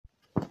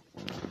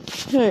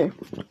Hey,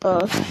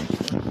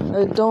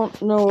 I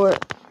don't know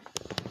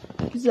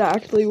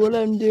exactly what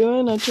I'm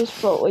doing. I just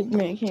felt like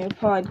making a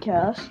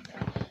podcast.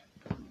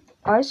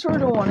 I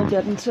sort of want to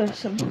get into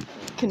some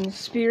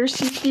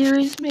conspiracy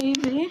theories,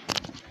 maybe.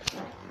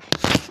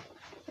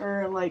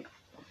 Or, like,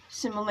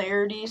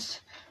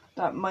 similarities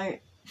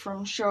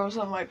from shows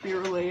that might be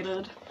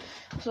related.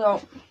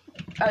 So,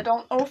 I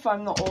don't know if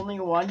I'm the only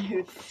one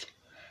who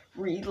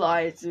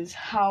realizes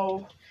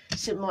how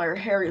similar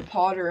Harry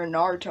Potter and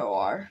Naruto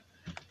are.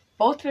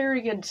 Both very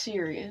good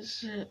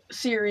series,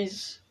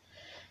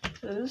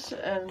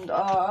 and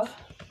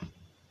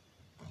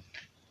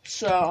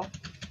so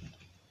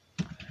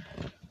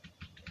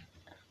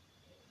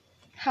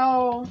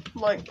how,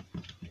 like,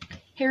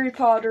 Harry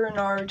Potter and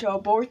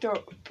Naruto,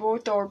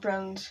 both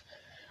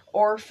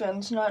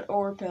orphans, not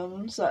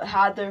orphans, that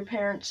had their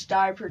parents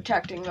die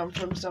protecting them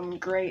from some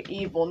great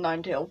evil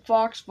nine-tailed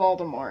fox,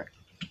 Voldemort.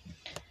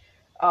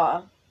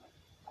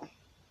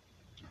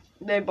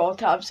 They both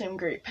have some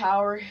great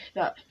power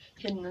that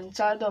hidden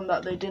inside them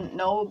that they didn't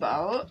know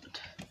about.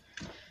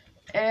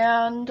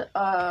 And,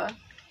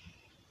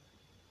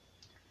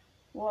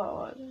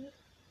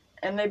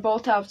 and they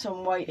both have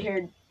some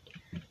white-haired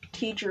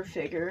teacher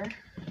figure.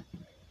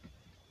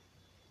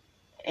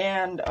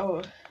 And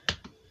a,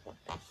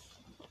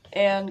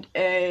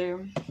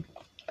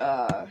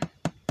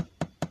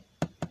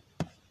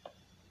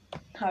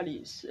 how do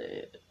you say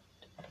it?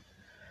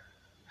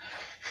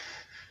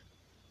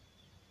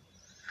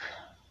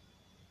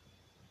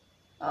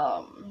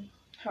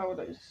 How would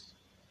I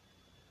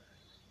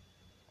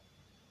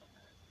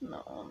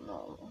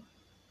no.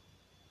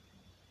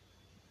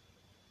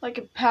 Like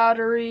a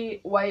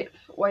powdery white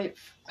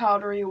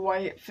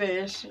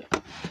face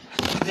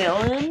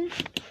villain.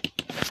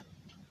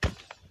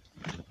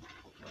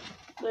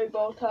 They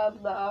both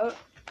have that.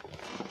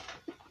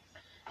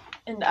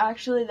 And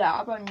actually the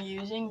app I'm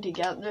using to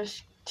get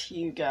this to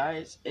you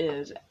guys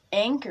is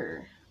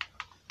Anchor.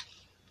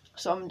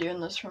 So I'm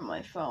doing this from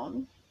my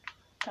phone.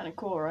 Kinda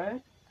cool,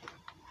 right?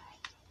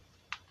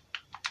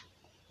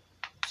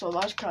 So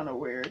that's kinda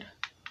weird.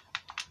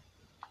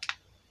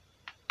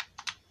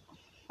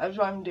 That's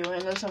why I'm doing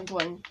this. I'm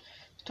playing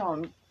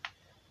Tom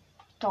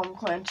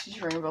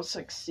Clancy's Rainbow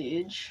Six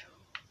Siege.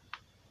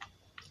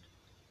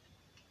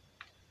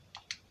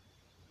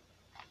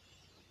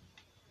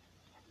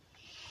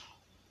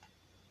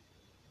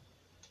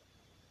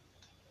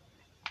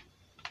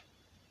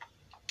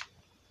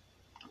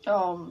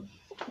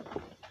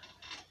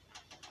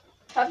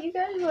 Have you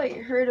guys,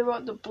 like, heard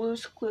about the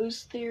Blue's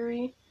Clues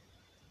theory?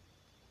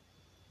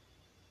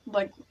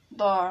 Like,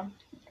 the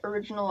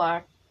original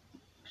actor,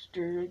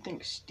 I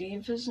think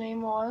Steve his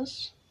name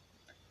was.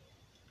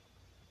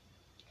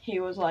 He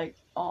was, like,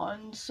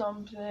 on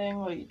something,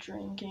 like,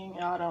 drinking,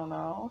 I don't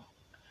know.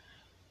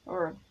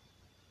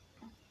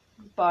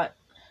 But,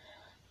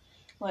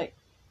 like,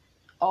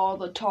 all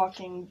the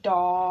talking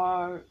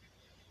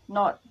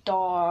not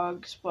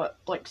dogs, but,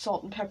 like,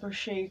 salt and pepper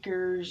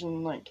shakers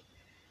and, like,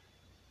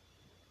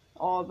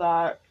 all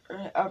that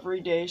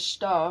everyday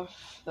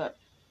stuff that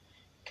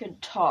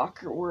could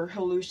talk were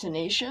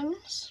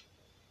hallucinations.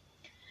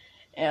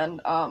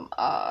 And,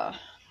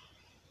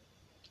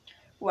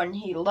 when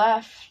he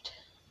left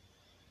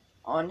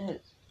on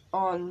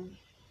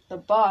the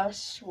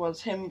bus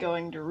was him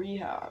going to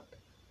rehab.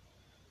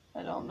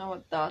 I don't know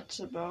what that's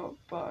about,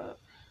 but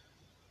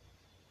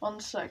 1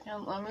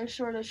 second, let me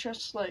sort of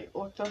just, like,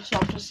 look this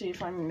up to see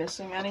if I'm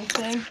missing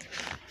anything.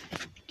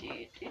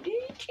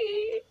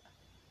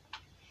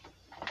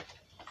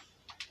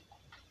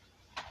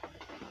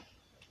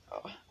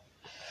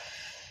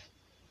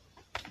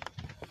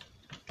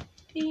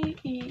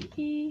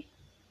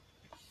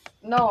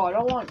 No, I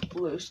don't want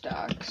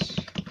BlueStacks.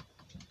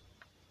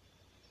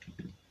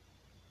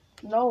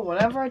 No,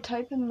 whenever I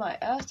type in my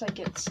S, I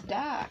get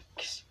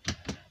stacks.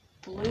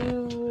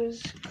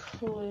 Blue's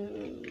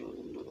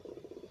Clues.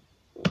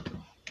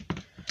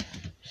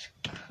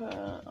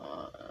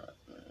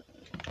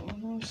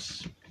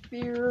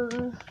 Spear.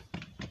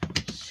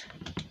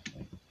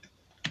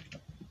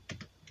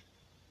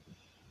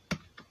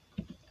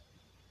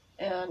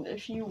 And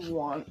if you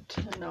want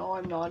to know,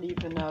 I'm not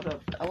even out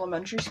of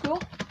elementary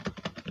school.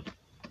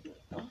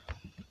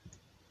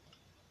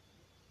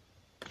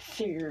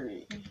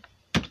 Theory.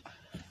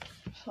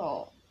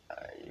 So,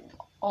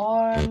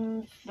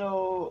 along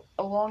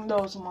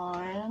those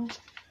lines.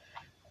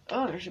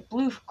 Oh, there's a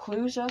Blue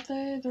Clues out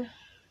there.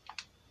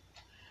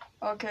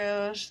 Okay,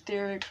 this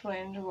theory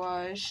explains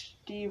why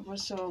Steve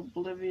was so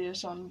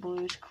oblivious on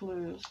Blue's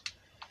Clues.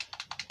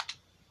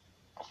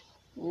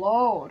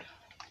 Load.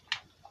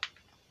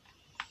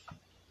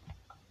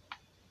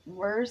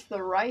 Where's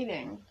the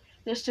writing?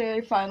 This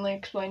theory finally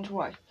explains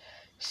why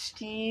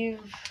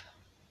Steve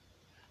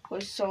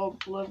was so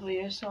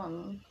oblivious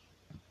on...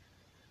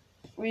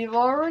 We've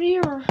already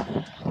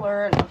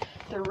learned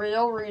the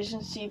real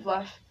reason Steve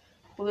left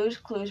Blue's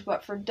Clues,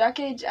 but for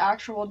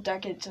actual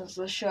decades since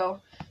the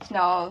show is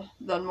now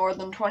more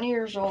than 20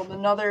 years old,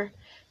 another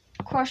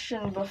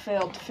question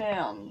befuddled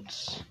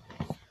fans.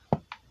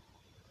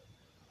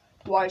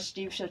 why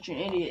Steve's such an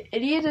idiot.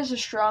 Idiot is a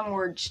strong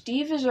word.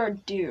 Steve is our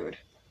dude.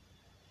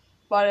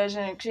 But as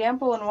an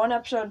example, in one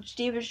episode,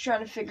 Steve is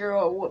trying to figure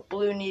out what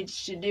Blue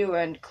needs to do,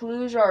 and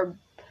clues are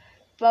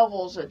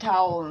Bubbles, a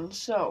towel, and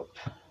soap.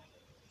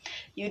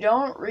 You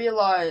don't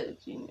realize,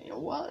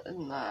 what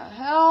in the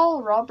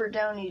hell? Robert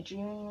Downey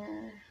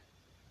Jr.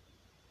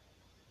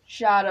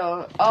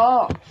 Shadow.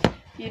 Oh,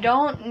 you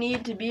don't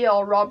need to be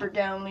all Robert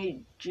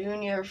Downey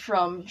Jr.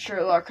 from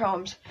Sherlock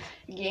Holmes,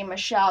 Game of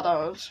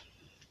Shadows,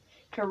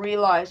 to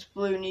realize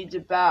Blue needs a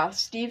bath.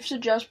 Steve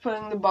suggests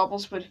putting the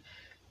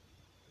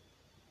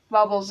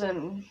bubbles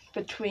in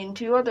between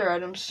two other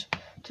items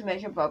to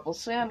make a bubble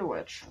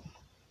sandwich.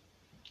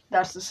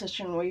 That's the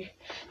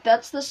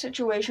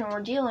situation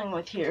we're dealing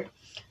with here.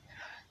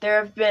 There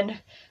have been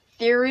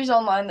theories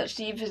online that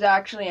Steve is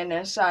actually in an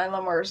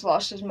asylum or has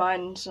lost his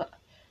mind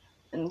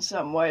in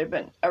some way,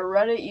 but a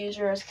Reddit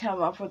user has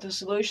come up with a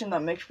solution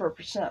that makes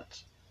perfect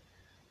sense.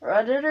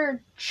 Redditor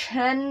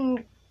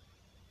Chen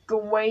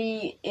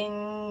Gui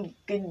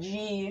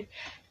Ingji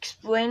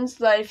explains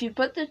that if you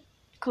put the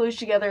clues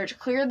together, it's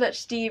clear that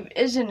Steve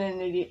isn't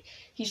an idiot.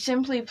 He's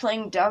simply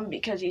playing dumb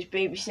because he's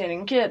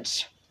babysitting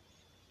kids.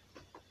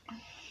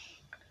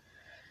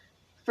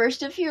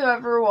 First, if you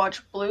ever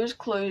watch Blue's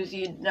Clues,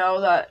 you'd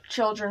know that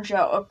children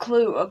shout, a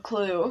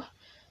clue,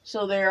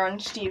 so they're on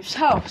Steve's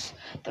house.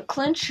 The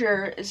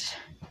clincher is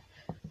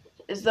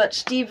that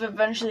Steve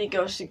eventually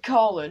goes to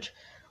college.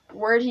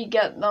 Where'd he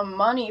get the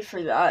money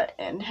for that,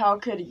 and how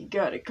could he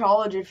go to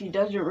college if he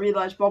doesn't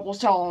realize Bubbles,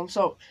 towel, and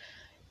soap?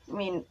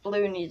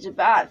 Blue needs a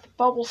bath.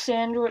 Bubble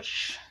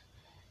sandwich,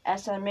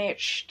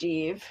 SMH,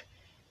 Steve.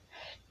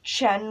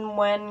 Chen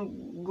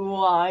Wen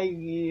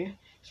Guai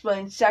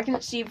explains.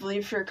 Second, Steve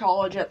leaves for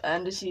college at the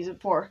end of season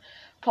 4.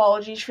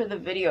 Apologies for the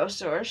video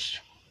source.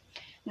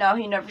 Now,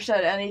 he never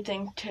said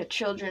anything to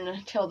children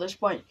until this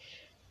point,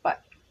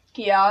 but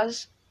he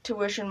has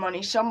tuition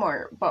money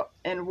somewhere.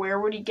 And where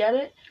would he get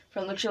it?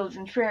 From the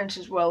children's parents,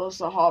 as well as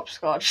the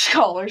Hopscotch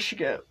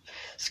scholarship.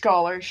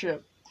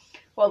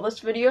 While this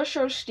video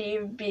shows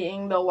Steve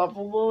being the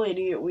lovable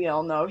idiot we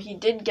all know, he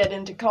did get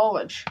into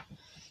college.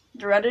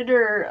 The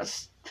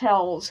Redditor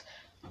tells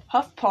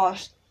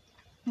HuffPost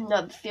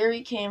that the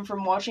theory came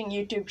from watching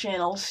YouTube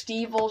channel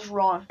Steve's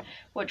Wrong,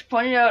 which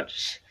pointed out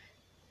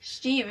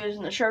Steve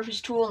isn't the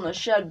sharpest tool in the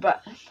shed,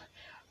 but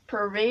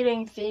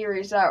pervading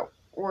theories that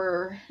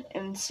were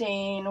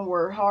insane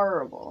were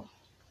horrible.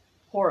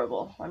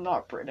 I'm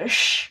not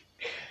British.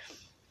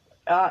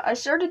 I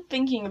started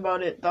thinking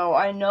about it, though.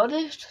 I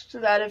noticed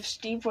that if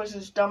Steve was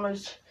as dumb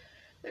as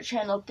the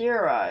channel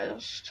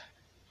theorized,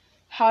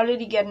 how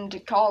did he get into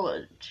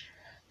college?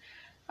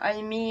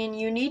 You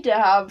need to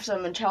have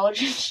some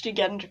intelligence to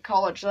get into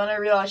college. Then I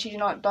realized he's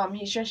not dumb.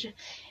 He's just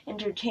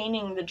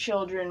entertaining the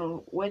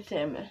children with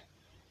him,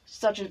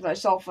 such as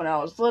myself when I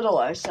was little,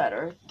 I said,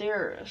 or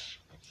theorists.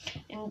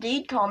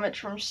 Indeed, comments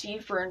from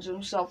Steve Burns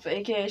himself,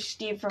 aka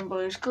Steve from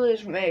Blue's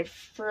Clues, may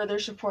further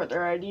support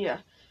their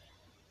idea.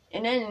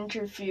 In an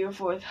interview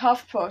with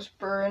HuffPost,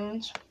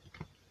 Burns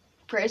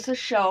praised the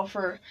show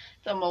for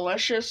the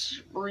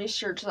malicious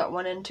research that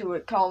went into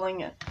it, calling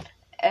it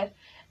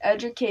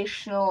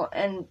educational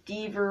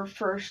endeavor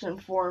first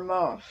and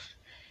foremost.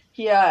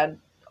 He had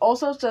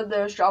also said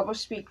that his job was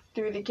to speak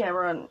through the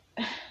camera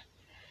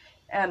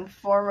and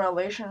form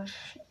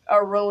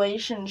a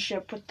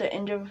relationship with the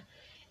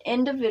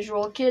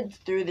individual kids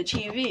through the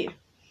TV.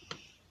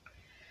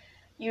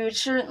 You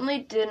certainly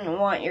didn't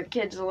want your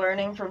kids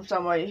learning from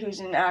somebody who's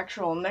an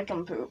actual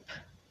nincompoop.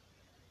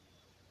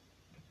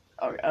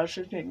 Okay, I was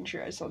just making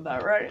sure I said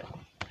that right.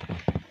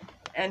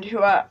 And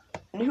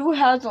who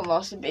hasn't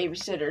lost a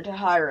babysitter to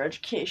higher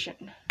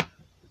education?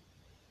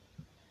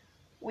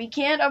 We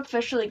can't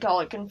officially call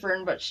it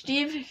confirmed, but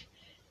Steve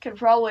could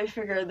probably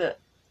figure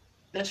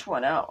this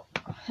one out.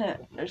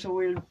 There's a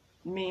weird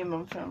meme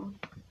of him.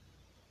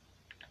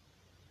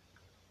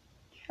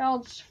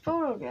 Child's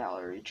photo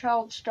gallery.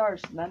 Child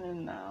stars then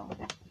and now.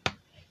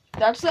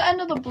 That's the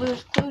end of the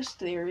Blue's Clues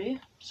theory.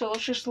 So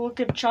let's just look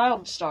at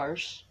child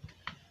stars.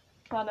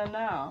 Then and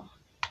now.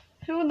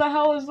 Who in the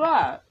hell is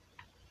that?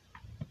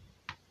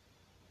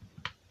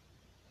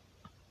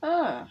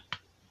 I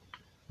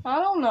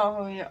don't know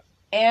who you...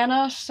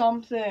 Anna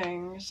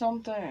something.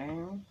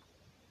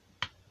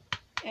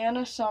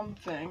 Anna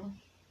something.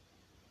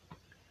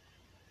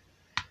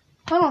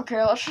 I don't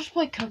care. Let's just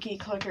play Cookie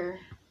Clicker.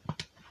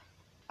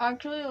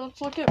 Actually,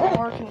 let's look at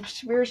more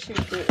conspiracy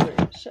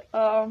theories.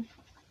 We're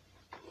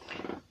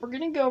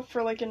gonna go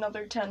for like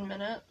another 10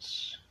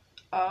 minutes.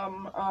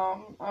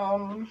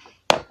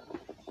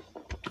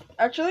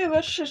 Actually,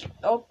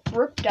 I'll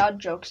rip dad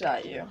jokes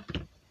at you.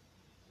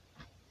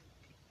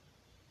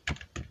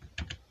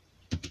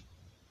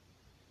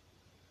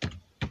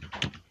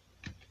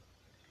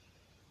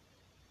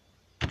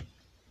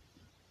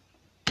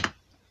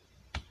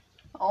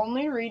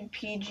 Only read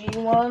PG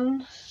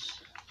ones.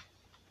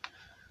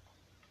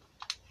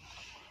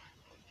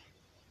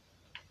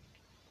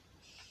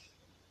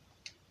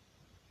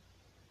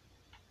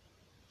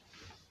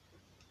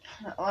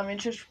 Let me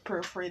just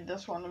proofread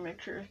this one to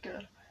make sure it's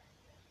good.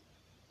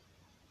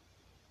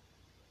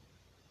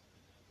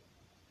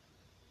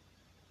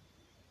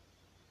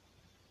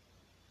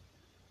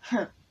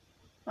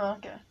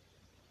 Okay.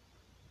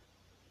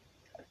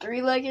 A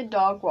three-legged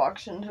dog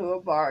walks into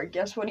a bar.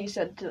 Guess what he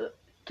said to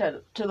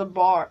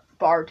the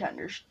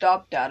bartender?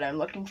 Stop that, I'm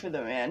looking for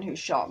the man who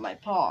shot my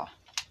paw.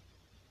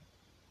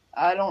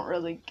 I don't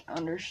really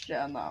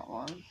understand that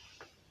one.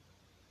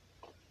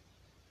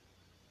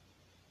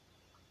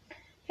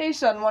 Hey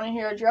son, wanna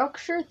hear a joke?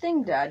 Sure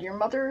thing, Dad. Your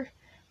mother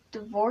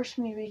divorced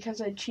me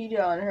because I cheated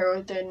on her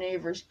with their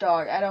neighbor's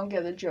dog. I don't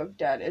get the joke,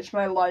 Dad. It's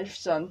my life,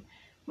 son.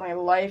 My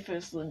life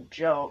is the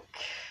joke.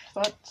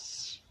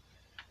 That's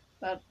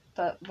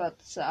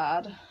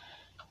sad.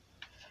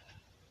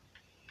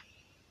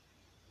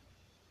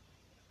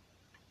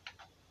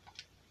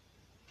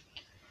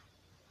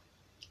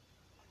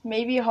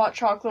 Maybe hot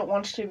chocolate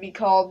wants to be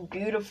called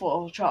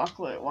beautiful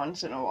chocolate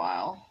once in a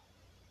while.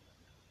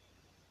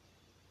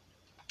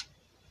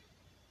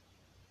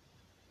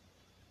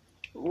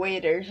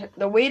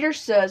 The waiter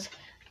says,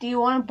 do you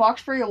want a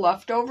box for your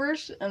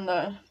leftovers? And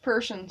the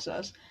person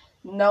says,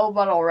 no,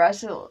 but I'll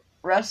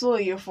wrestle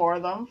you for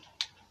them.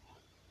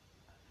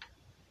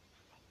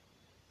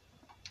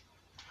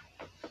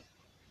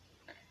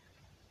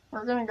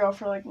 We're gonna go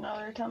for like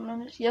another 10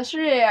 minutes.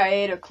 Yesterday I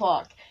ate a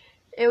clock.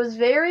 It was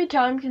very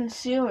time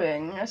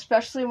consuming,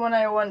 especially when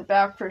I went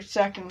back for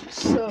seconds.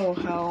 So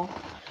hell.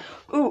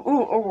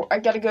 Ooh, I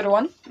got a good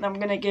one. I'm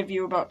gonna give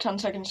you about 10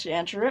 seconds to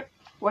answer it.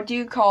 What do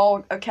you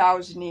call a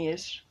cow's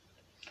knees?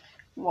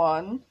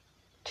 1,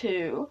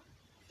 2,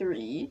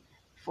 3,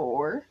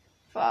 4,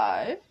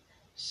 5,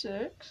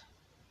 6,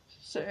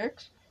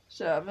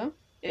 7,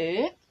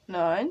 8,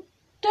 9,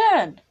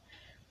 10.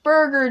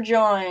 Burger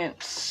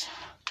joints.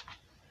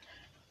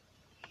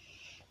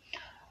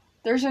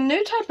 There's a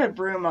new type of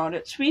broom out.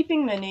 It's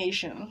sweeping the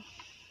nation.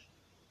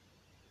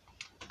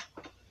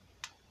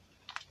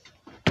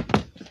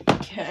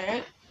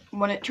 Okay.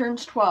 When it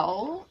turns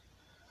 12.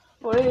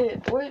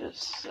 Wait a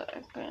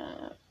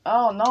second.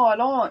 Oh no, I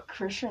don't want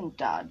Christian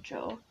dad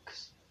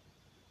jokes.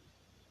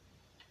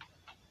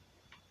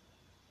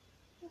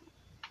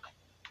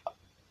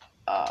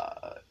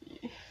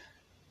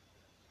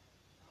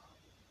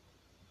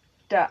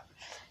 Dad.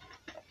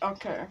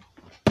 Okay.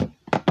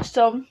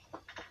 So,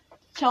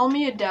 tell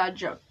me a dad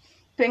joke.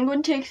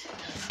 Penguin takes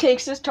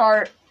his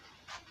car.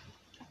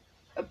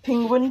 A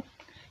penguin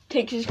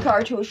takes his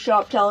car to a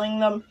shop, telling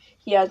them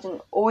he has an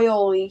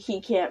oil leak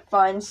he can't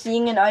find.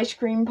 Seeing an ice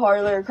cream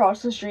parlor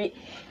across the street,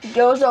 he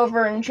goes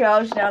over and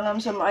chows down on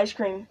some ice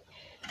cream.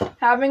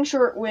 Having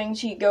short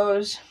wings, he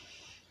goes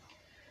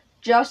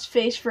just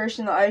face first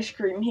in the ice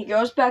cream. He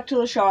goes back to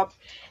the shop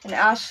and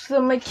asks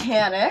the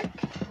mechanic,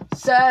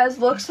 says,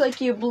 looks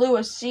like you blew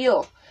a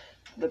seal.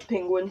 The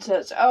penguin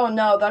says, oh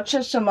no, that's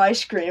just some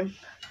ice cream.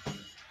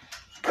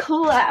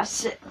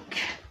 Classic.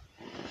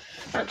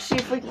 Let's see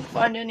if we can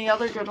find any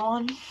other good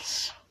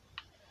ones.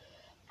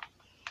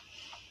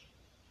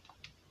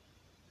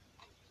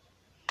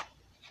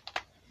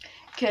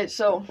 Okay,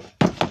 so,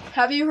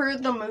 have you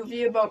heard the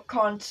movie about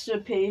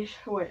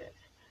constipation?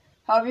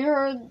 Have you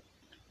heard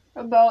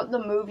about the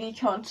movie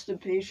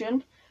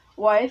Constipation?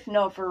 Wife?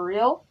 No, for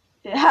real?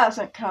 It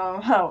hasn't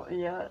come out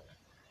yet.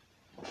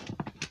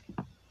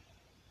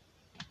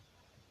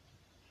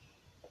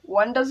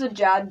 When does a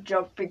dad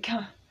joke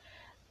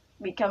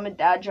become a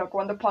dad joke?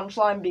 When the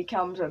punchline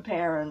becomes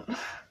apparent.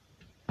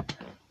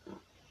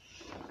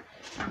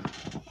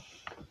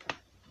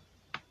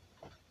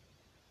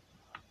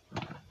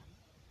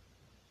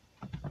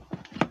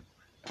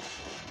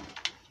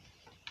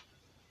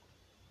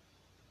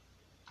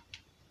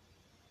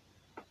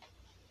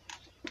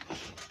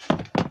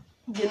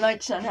 Good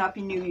night, son.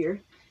 Happy New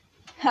Year.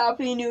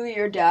 Happy New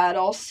Year, Dad.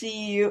 I'll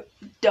see you.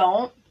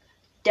 Don't,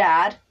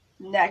 Dad,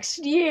 next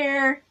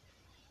year.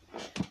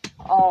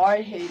 Oh,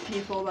 I hate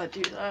people that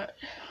do that.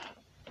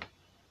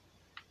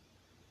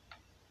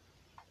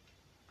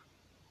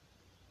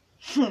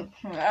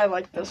 I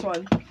like this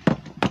one.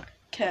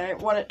 Okay,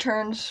 when it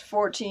turns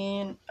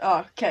 14.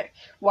 Okay,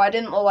 why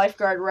didn't the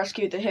lifeguard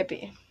rescue the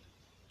hippie?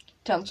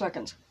 10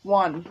 seconds.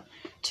 1,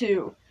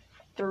 2,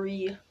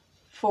 3,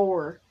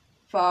 4,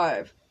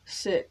 5,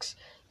 6,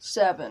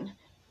 7,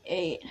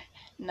 8,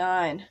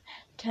 9,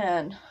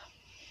 10.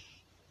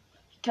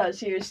 Because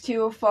he was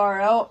too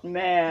far out,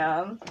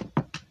 man.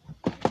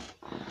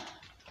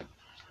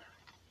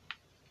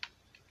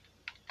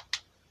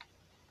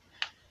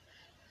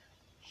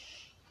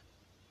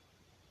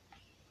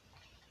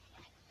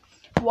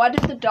 Why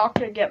did the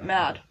doctor get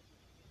mad?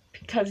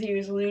 Because he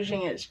was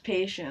losing his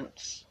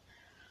patience.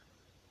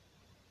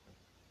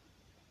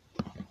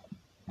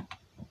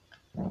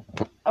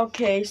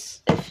 Okay,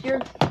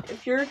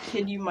 if you're a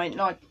kid, you might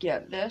not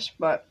get this,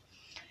 but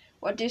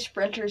what do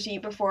sprinters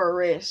eat before a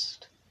race?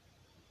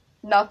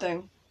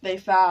 Nothing. They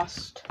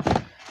fast.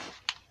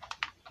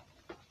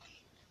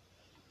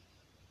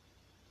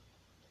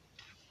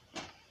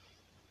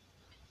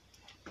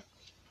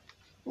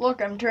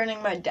 Look, I'm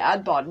turning my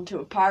dad bod into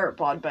a pirate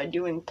bod by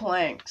doing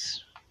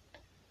planks.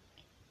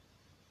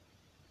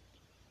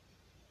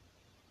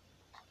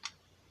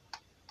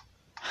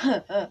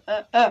 Good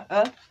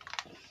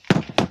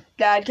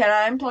Dad, can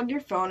I unplug your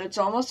phone? It's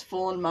almost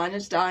full and mine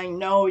is dying.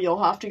 No,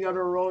 you'll have to go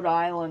to Rhode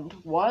Island.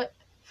 What?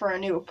 For a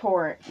new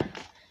port.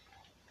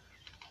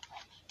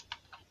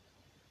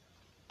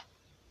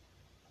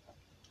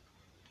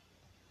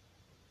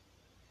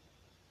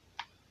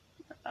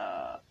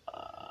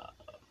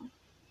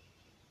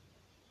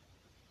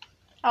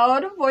 I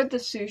would avoid the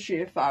sushi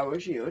if I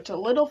was you. It's a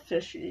little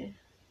fishy.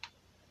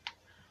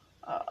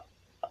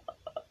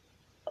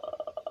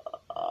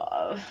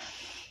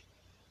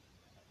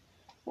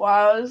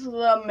 Why was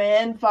the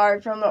man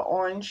fired from the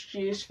orange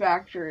juice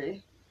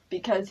factory?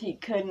 Because he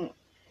couldn't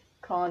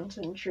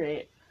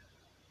concentrate.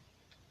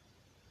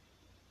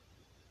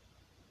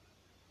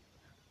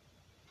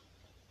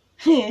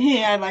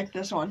 I like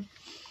this one.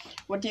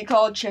 What do you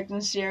call a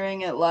chicken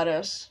staring at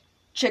lettuce?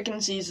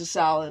 Chicken sees a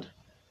salad.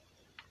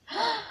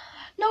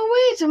 No way,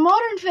 it's a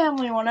Modern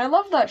Family one. I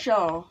love that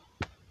show.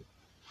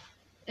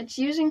 It's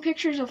using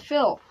pictures of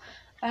Phil.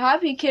 A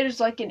happy kid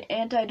is like an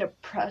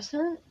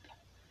antidepressant,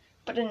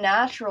 but a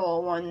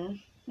natural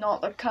one.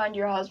 Not the kind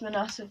your husband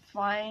has to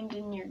find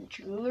in your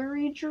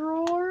jewelry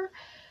drawer.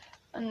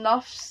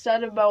 Enough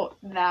said about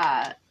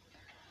that.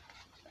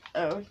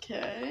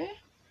 Okay.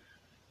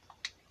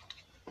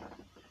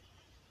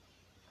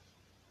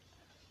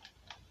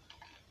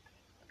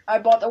 I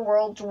bought the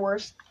world's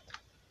worst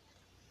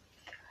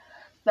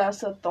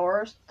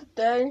thesaurus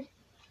today.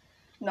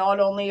 Not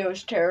only it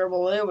was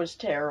terrible.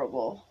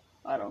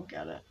 I don't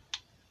get it.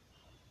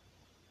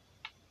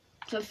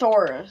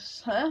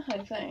 Thesaurus, huh? I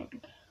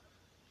think.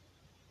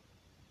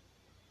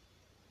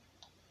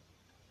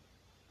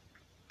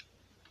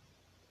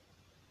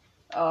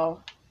 Oh,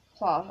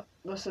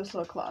 this is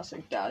a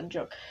classic dad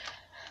joke.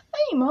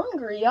 I'm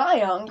hungry,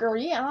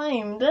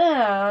 I'm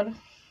Dad.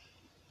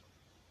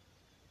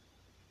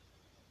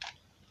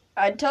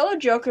 I'd tell a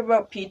joke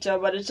about pizza,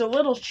 but it's a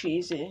little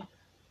cheesy.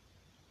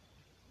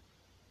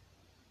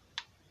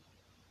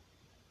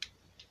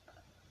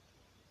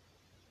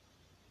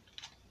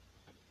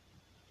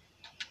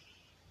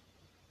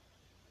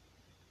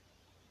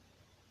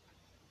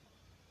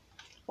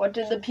 What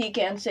did the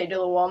pecan say to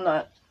the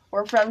walnut?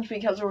 We're friends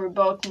because we're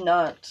both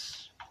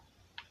nuts.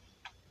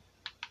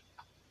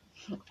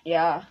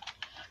 Yeah.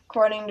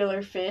 According to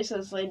their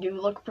faces, they do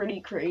look pretty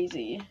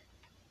crazy.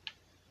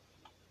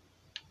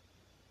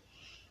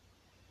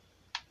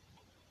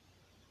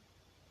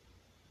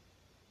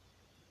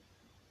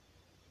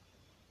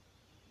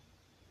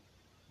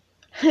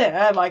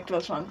 I like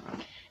this one.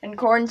 In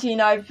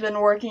quarantine, I've been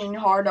working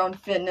hard on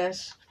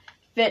fitness.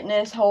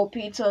 Fitness, whole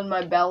pizza in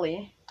my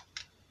belly.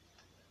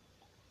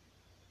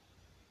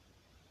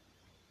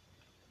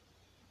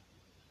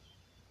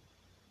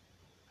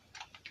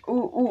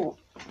 Ooh.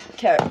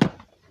 Okay.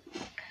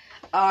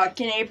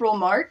 Can April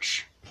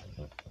march?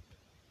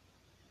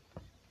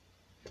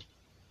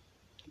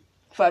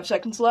 5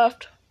 seconds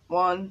left.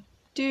 1,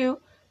 2,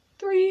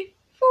 3,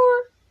 4,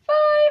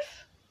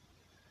 5.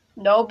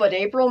 No, but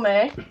April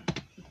may.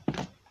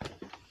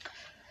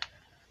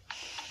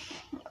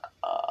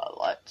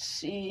 Let's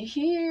see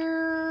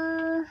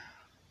here.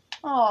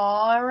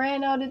 Aw, I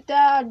ran out of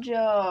dad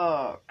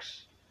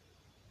jokes.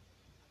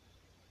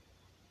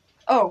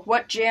 Oh,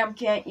 what jam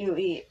can't you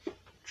eat?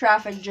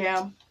 Traffic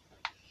jam.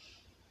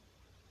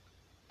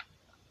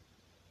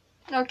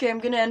 Okay, I'm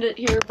gonna end it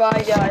here.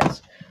 Bye,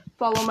 guys.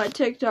 Follow my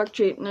TikTok,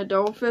 Chayton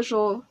Ado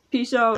Official. Peace out.